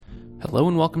Hello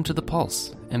and welcome to The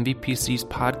Pulse, MVPC's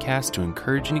podcast to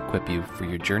encourage and equip you for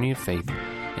your journey of faith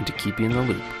and to keep you in the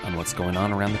loop on what's going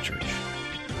on around the church.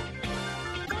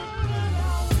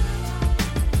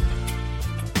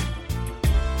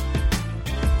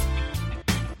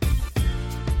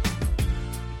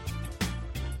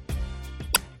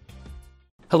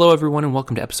 Hello everyone and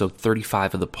welcome to episode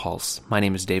 35 of The Pulse. My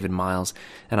name is David Miles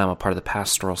and I'm a part of the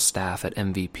pastoral staff at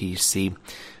MVPC.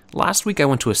 Last week I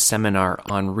went to a seminar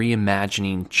on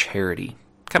reimagining charity,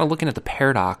 kind of looking at the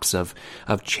paradox of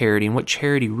charity and what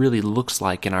charity really looks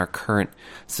like in our current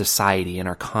society, in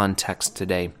our context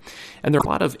today. And there are a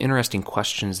lot of interesting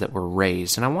questions that were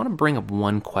raised, and I want to bring up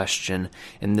one question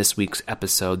in this week's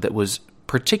episode that was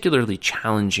particularly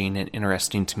challenging and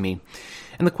interesting to me.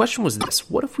 And the question was this: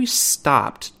 what if we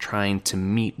stopped trying to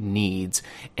meet needs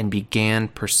and began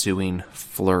pursuing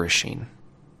flourishing?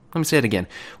 Let me say it again.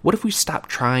 What if we stopped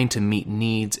trying to meet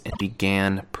needs and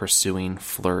began pursuing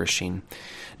flourishing?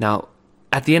 Now,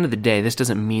 at the end of the day, this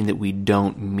doesn't mean that we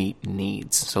don't meet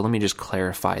needs. So let me just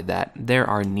clarify that. There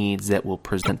are needs that will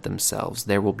present themselves.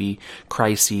 There will be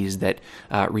crises that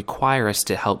require us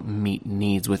to help meet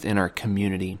needs within our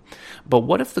community. But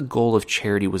what if the goal of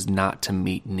charity was not to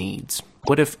meet needs?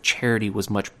 What if charity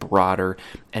was much broader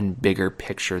and bigger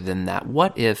picture than that?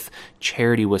 What if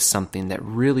charity was something that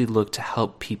really looked to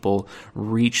help people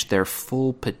reach their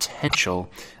full potential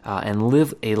and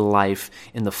live a life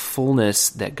in the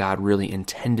fullness that God really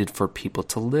intended for people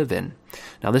to live in?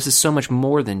 Now, this is so much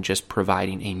more than just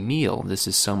providing a meal. This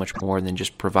is so much more than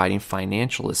just providing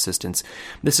financial assistance.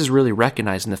 This is really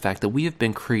recognizing the fact that we have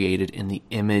been created in the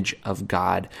image of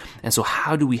God. And so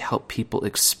how do we help people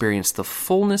experience the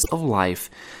fullness of life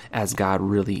as God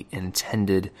really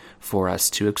intended for us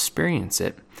to experience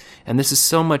it? And this is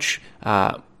so much...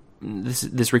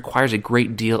 This requires a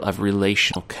great deal of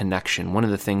relational connection. One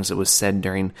of the things that was said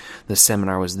during the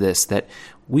seminar was this, that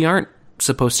we aren't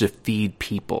supposed to feed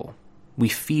people. We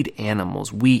feed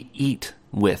animals. We eat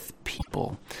with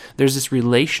people. There's this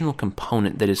relational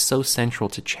component that is so central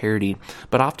to charity,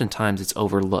 but oftentimes it's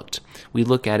overlooked. We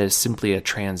look at it as simply a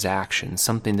transaction,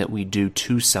 something that we do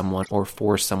to someone or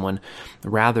for someone,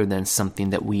 rather than something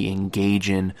that we engage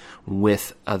in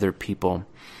with other people.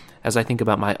 As I think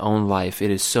about my own life,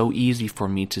 it is so easy for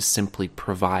me to simply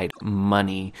provide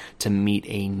money to meet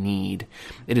a need.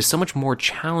 It is so much more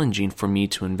challenging for me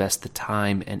to invest the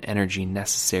time and energy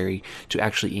necessary to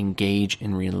actually engage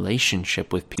in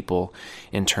relationship with people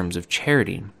in terms of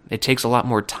charity. It takes a lot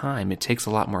more time. It takes a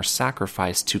lot more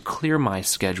sacrifice to clear my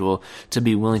schedule to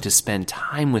be willing to spend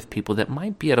time with people that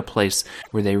might be at a place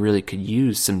where they really could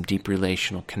use some deep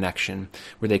relational connection,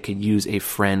 where they could use a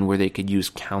friend, where they could use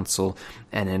counsel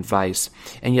and advice.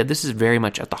 And yet this is very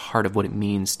much at the heart of what it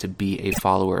means to be a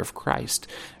follower of Christ.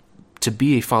 To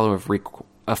be a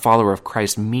follower of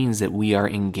Christ means that we are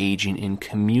engaging in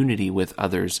community with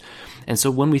others. And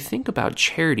so when we think about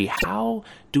charity, how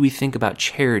do we think about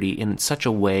charity in such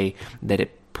a way that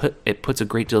it puts a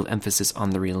great deal of emphasis on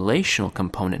the relational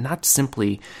component, not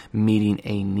simply meeting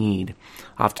a need?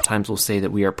 Oftentimes we'll say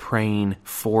that we are praying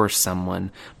for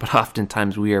someone, but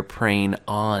oftentimes we are praying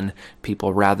on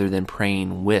people rather than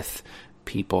praying with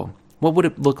people. What would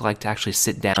it look like to actually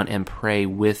sit down and pray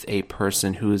with a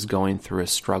person who is going through a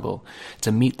struggle,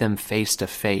 to meet them face to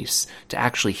face, to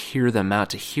actually hear them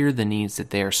out, to hear the needs that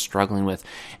they are struggling with,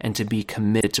 and to be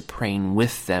committed to praying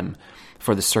with them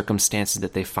for the circumstances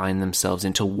that they find themselves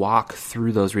in, to walk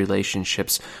through those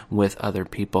relationships with other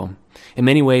people? In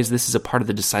many ways, this is a part of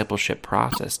the discipleship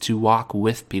process, to walk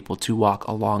with people, to walk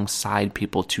alongside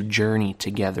people, to journey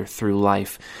together through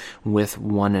life with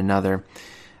one another.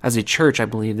 As a church, I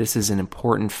believe this is an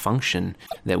important function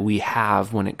that we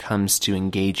have when it comes to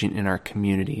engaging in our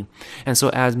community. And so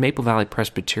as Maple Valley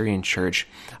Presbyterian Church,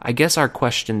 I guess our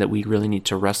question that we really need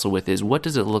to wrestle with is, what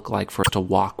does it look like for us to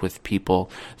walk with people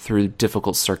through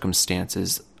difficult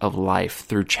circumstances of life,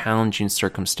 through challenging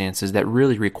circumstances that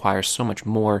really require so much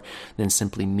more than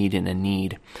simply meeting a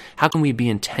need? How can we be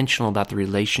intentional about the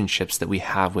relationships that we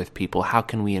have with people? How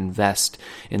can we invest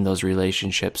in those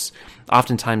relationships?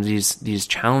 Oftentimes these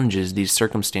challenges, these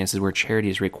circumstances where charity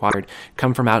is required,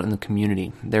 come from out in the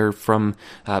community. They're from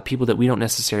people that we don't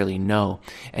necessarily know,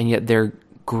 and yet they're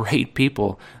great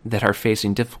people that are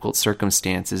facing difficult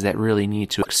circumstances that really need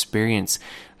to experience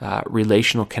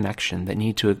relational connection, that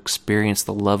need to experience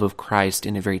the love of Christ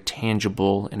in a very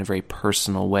tangible and a very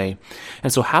personal way.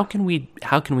 And so how can we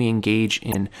engage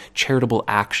in charitable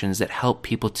actions that help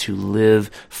people to live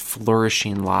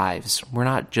flourishing lives? We're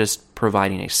not just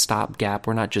providing a stopgap.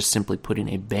 We're not just simply putting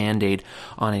a Band-Aid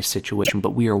on a situation,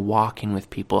 but we are walking with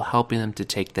people, helping them to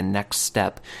take the next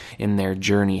step in their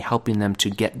journey, helping them to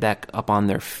get back up on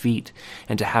their feet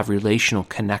and to have relational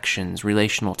connections,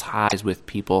 relational ties with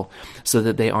people so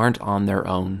that they aren't on their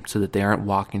own, so that they aren't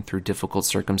walking through difficult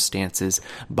circumstances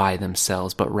by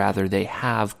themselves, but rather they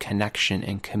have connection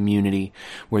and community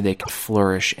where they can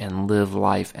flourish and live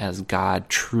life as God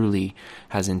truly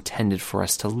has intended for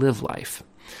us to live life.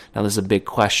 Now, this is a big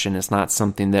question. It's not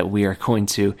something that we are going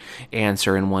to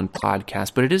answer in one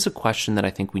podcast, but it is a question that I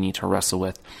think we need to wrestle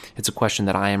with. It's a question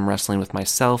that I am wrestling with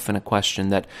myself, and a question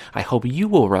that I hope you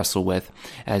will wrestle with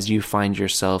as you find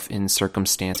yourself in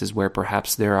circumstances where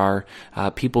perhaps there are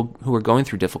people who are going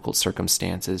through difficult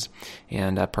circumstances,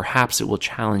 and perhaps it will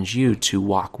challenge you to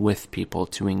walk with people,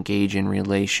 to engage in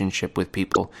relationship with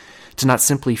people, to not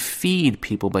simply feed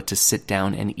people, but to sit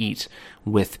down and eat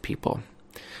with people.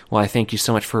 Well, I thank you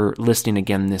so much for listening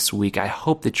again this week. I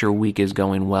hope that your week is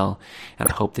going well, and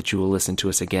I hope that you will listen to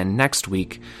us again next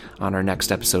week on our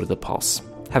next episode of The Pulse.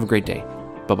 Have a great day.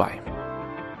 Bye-bye.